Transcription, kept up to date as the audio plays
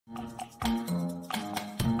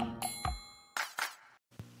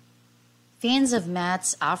Fans of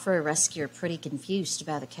Matt's Afro Rescue are pretty confused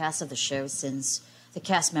about the cast of the show since the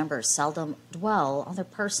cast members seldom dwell on their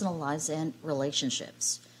personal lives and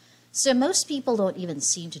relationships. So most people don't even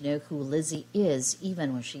seem to know who Lizzy is,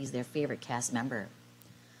 even when she's their favorite cast member.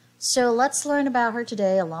 So let's learn about her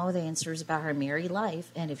today, along with answers about her married life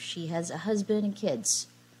and if she has a husband and kids.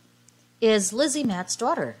 Is Lizzy Matt's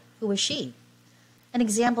daughter? Who is she? An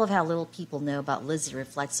example of how little people know about Lizzy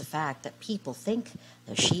reflects the fact that people think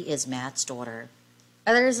that she is Matt's daughter.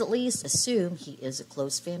 Others at least assume he is a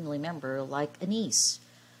close family member like a niece.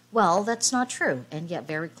 Well, that's not true, and yet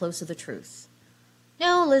very close to the truth.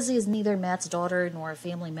 No, Lizzy is neither Matt's daughter nor a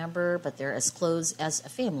family member, but they're as close as a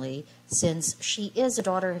family since she is a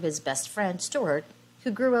daughter of his best friend, Stuart,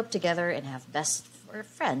 who grew up together and have best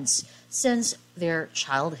friends since their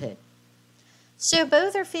childhood. So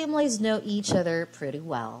both their families know each other pretty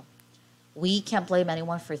well. We can't blame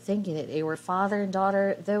anyone for thinking that they were father and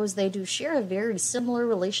daughter, though as they do share a very similar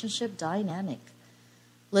relationship dynamic.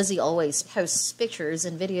 Lizzy always posts pictures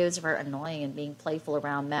and videos of her annoying and being playful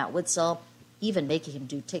around Matt Wetzel, even making him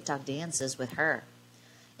do TikTok dances with her.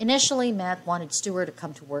 Initially, Matt wanted Stuart to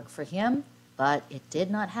come to work for him, but it did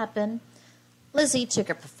not happen. Lizzy took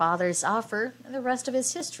up her father's offer, and the rest of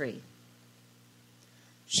his history.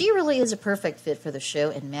 She really is a perfect fit for the show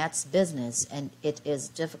and Matt's business, and it is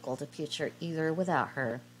difficult to picture either without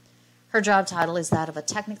her. Her job title is that of a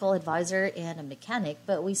technical advisor and a mechanic,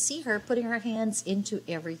 but we see her putting her hands into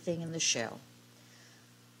everything in the show.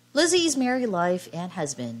 Lizzy's married life and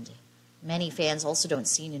husband. Many fans also don't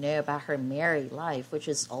seem to know about her married life, which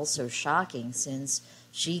is also shocking since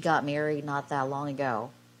she got married not that long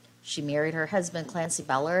ago. She married her husband Clancy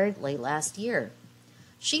Ballard late last year.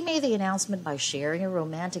 She made the announcement by sharing a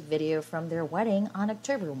romantic video from their wedding on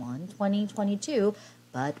October 1, 2022,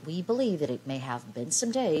 but we believe that it may have been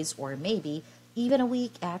some days or maybe even a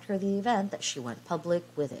week after the event that she went public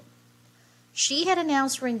with it. She had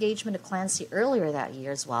announced her engagement to Clancy earlier that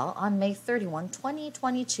year as well on May 31,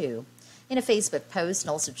 2022, in a Facebook post,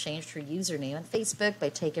 and also changed her username on Facebook by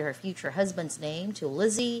taking her future husband's name to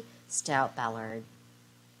Lizzy Stout Ballard.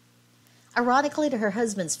 Ironically, to her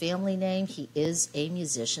husband's family name, he is a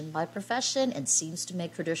musician by profession and seems to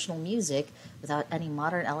make traditional music without any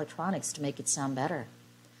modern electronics to make it sound better.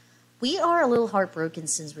 We are a little heartbroken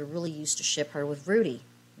since we really used to ship her with Rudy,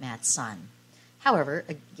 Matt's son. However,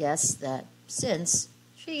 I guess that since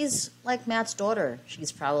she's like Matt's daughter,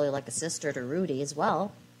 she's probably like a sister to Rudy as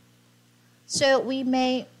well. So we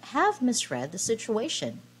may have misread the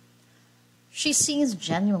situation. She seems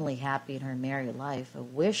genuinely happy in her married life. I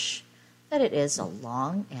wish that it is a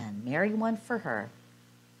long and merry one for her.